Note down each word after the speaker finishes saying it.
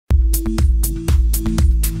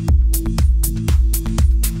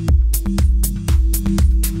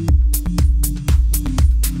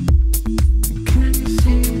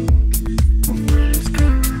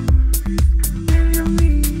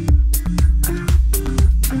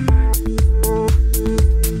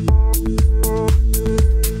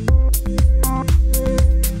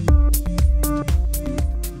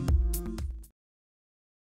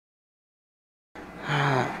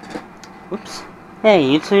Hey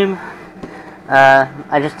YouTube,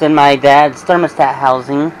 I just did my dad's thermostat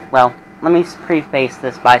housing. Well, let me preface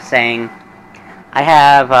this by saying I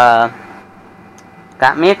have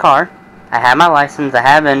got me a car, I have my license, I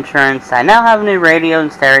have insurance, I now have new radio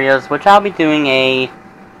and stereos, which I'll be doing a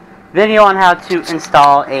video on how to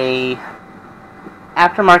install a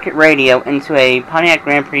aftermarket radio into a Pontiac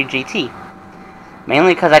Grand Prix GT.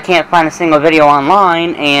 Mainly because I can't find a single video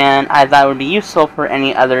online, and I thought it would be useful for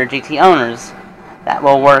any other GT owners that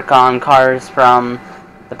will work on cars from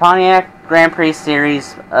the Pontiac Grand Prix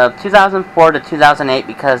series of 2004 to 2008,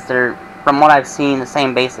 because they're, from what I've seen, the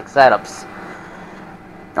same basic setups.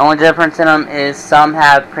 The only difference in them is some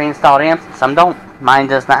have pre-installed amps and some don't. Mine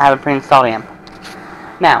does not have a pre-installed amp.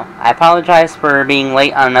 Now, I apologize for being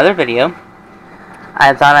late on another video.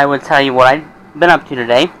 I thought I would tell you what I've been up to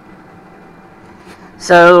today.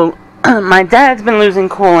 So, my dad's been losing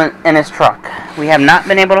coolant in his truck. We have not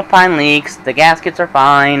been able to find leaks. The gaskets are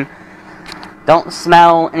fine. Don't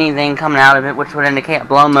smell anything coming out of it, which would indicate a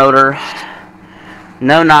blow motor.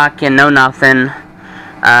 No knocking, no nothing.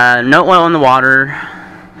 No oil in the water.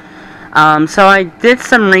 So I did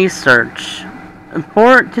some research.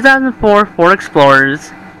 For 2004 Ford Explorers,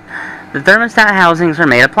 the thermostat housings are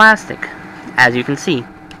made of plastic, as you can see.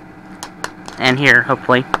 And here,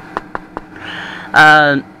 hopefully.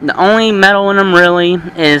 The only metal in them really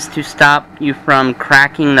is to stop you from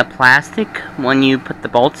cracking the plastic when you put the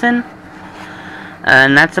bolts in.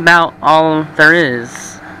 And that's about all there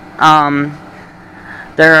is.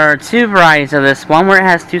 There are two varieties of this. One where it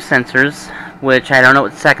has two sensors, which I don't know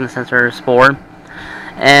what the second sensor is for.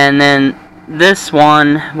 And then this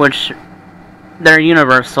one, which they're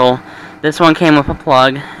universal. This one came with a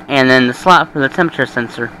plug, and then the slot for the temperature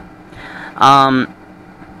sensor.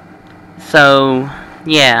 So,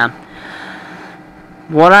 yeah.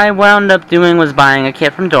 What I wound up doing was buying a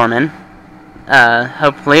kit from Dorman.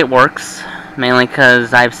 Hopefully it works. Mainly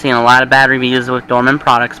because I've seen a lot of bad reviews with Dorman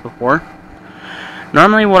products before.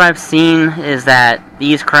 Normally what I've seen is that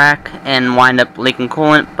these crack and wind up leaking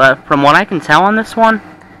coolant. But from what I can tell on this one,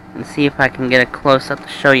 and see if I can get a close-up to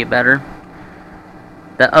show you better.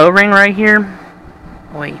 The O-ring right here,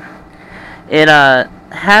 wait, it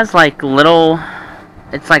has like little...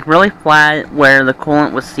 It's like really flat where the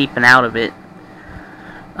coolant was seeping out of it.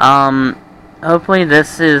 Hopefully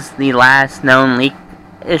this is the last known leak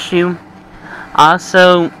issue.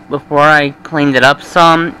 Also, before I cleaned it up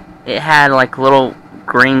some, it had like little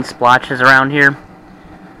green splotches around here.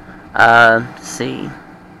 Let's see.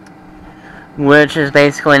 Which is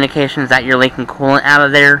basically indications that you're leaking coolant out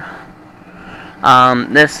of there.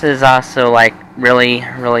 This is also like really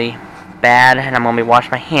bad, and I'm going to be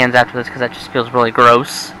washing my hands after this because that just feels really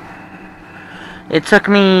gross. It took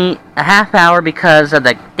me a half hour because of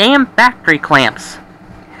the damn factory clamps.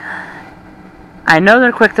 I know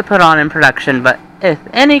they're quick to put on in production, but if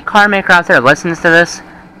any car maker out there listens to this,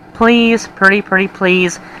 please, pretty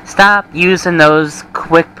please, stop using those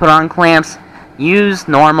quick put on clamps. Use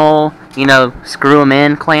normal, you know, screw them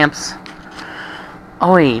in clamps.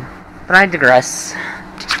 Oi, but I digress.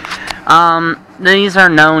 These are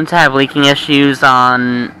known to have leaking issues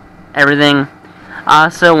on everything.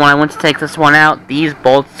 Also, when I went to take this one out, these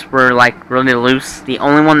bolts were like really loose. The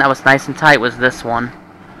only one that was nice and tight was this one.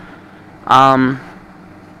 But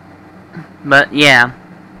yeah.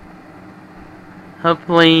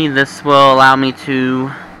 Hopefully this will allow me to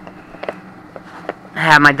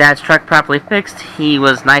have my dad's truck properly fixed. He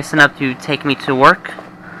was nice enough to take me to work.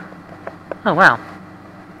 Oh wow.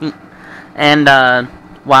 And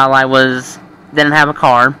while I didn't have a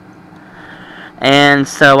car, and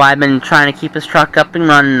so I've been trying to keep his truck up and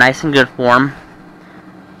running nice and good for him.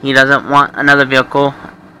 He doesn't want another vehicle,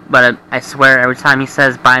 but I swear every time he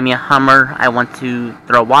says buy me a Hummer, I want to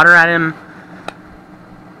throw water at him.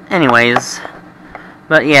 Anyways,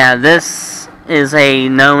 but yeah, this is a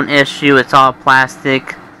known issue. It's all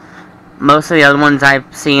plastic. Most of the other ones I've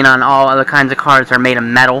seen on all other kinds of cars are made of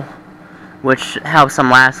metal, which helps them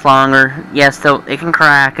last longer. Yes, it can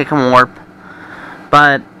crack, it can warp,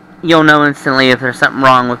 but you'll know instantly if there's something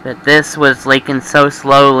wrong with it. This was leaking so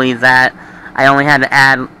slowly that I only had to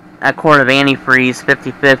add a quart of antifreeze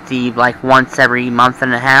 50/50 like once every month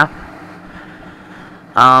and a half.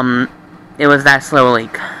 It was that slow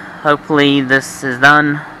leak. Hopefully this is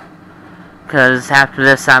done, because after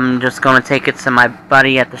this I'm just going to take it to my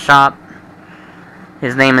buddy at the shop.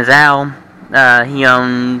 His name is Al. He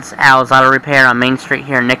owns Al's Auto Repair on Main Street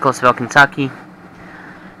here in Nicholasville, Kentucky.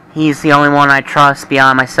 He's the only one I trust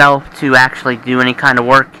beyond myself to actually do any kind of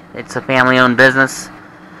work. It's a family-owned business.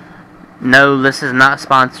 No, this is not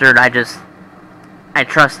sponsored. I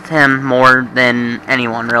trust him more than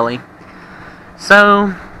anyone, really.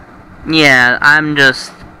 So, yeah,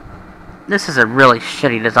 this is a really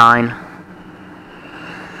shitty design.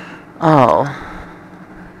 Oh.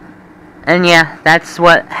 And yeah, that's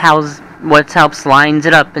what helps lines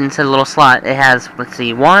it up into the little slot. It has, let's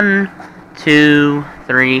see, 1, 2,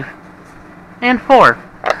 3, and 4.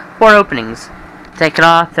 4 openings. Take it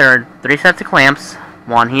off, there are 3 sets of clamps.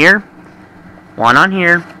 1 here, 1 on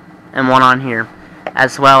here, and 1 on here.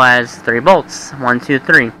 As well as 3 bolts. 1, 2,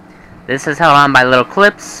 3. This is held on by little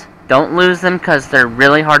clips. Don't lose them because they're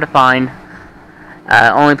really hard to find.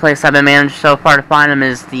 Only place I've been managed so far to find them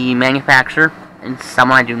is the manufacturer. And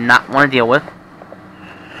someone I do not want to deal with.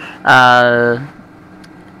 I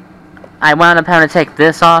wound up having to take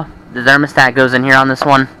this off. The thermostat goes in here on this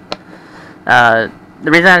one. The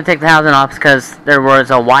reason I had to take the housing off is because there was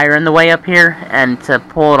a wire in the way up here. And to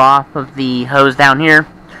pull it off of the hose down here,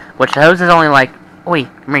 which the hose is only like, oi,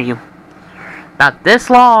 come here you. About this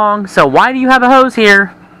long, so why do you have a hose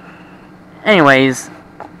here? Anyways,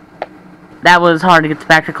 that was hard to get the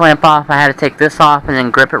factory clamp off. I had to take this off and then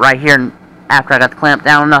grip it right here after I got the clamp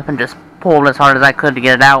down enough and just pulled as hard as I could to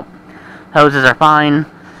get it out. Hoses are fine,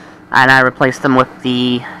 and I replaced them with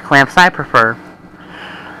the clamps I prefer.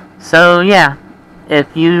 So yeah,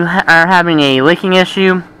 if you are having a leaking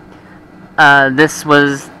issue, this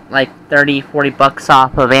was like 30-40 bucks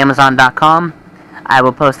off of Amazon.com. I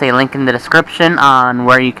will post a link in the description on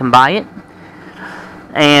where you can buy it.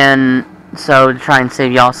 And so to try and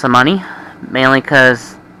save y'all some money, mainly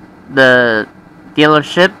because the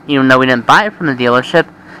dealership, even though we didn't buy it from the dealership,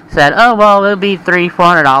 said, oh well, it'll be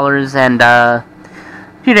 $300-400 and a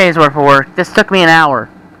few days worth of work. This took me an hour.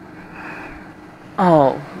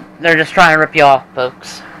 Oh, they're just trying to rip you off,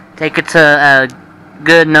 folks. Take it to a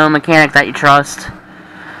good known mechanic that you trust.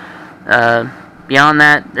 Beyond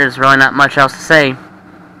that, there's really not much else to say.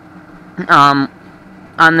 On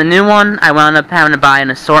the new one, I wound up having to buy an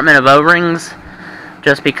assortment of O-rings,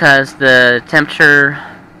 just because the temp sensor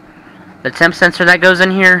that goes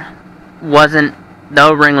in here wasn't, the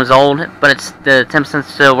O-ring was old, but the temp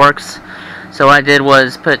sensor still works. So what I did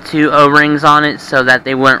was put 2 O-rings on it so that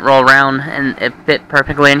they wouldn't roll around, and it fit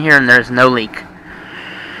perfectly in here and there's no leak.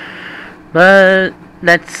 But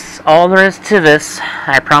that's all there is to this.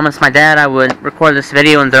 I promised my dad I would record this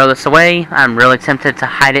video and throw this away. I'm really tempted to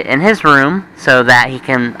hide it in his room so that I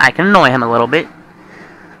can annoy him a little bit.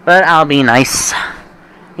 But I'll be nice.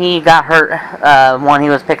 He got hurt when he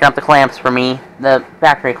was picking up the clamps for me, the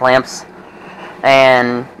factory clamps,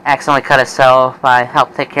 and accidentally cut himself. I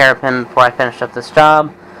helped take care of him before I finished up this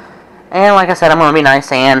job. And like I said, I'm going to be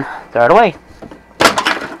nice and throw it away.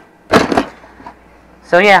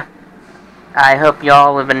 So yeah. I hope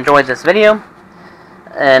y'all have enjoyed this video.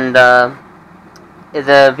 And the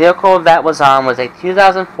vehicle that was on was a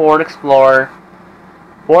 2000 Ford Explorer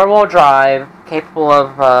 4-wheel drive, capable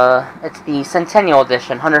of, it's the Centennial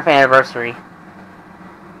Edition, 100th anniversary.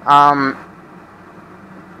 Beyond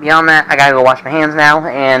that, I gotta go wash my hands now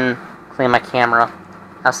and clean my camera.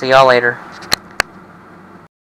 I'll see y'all later.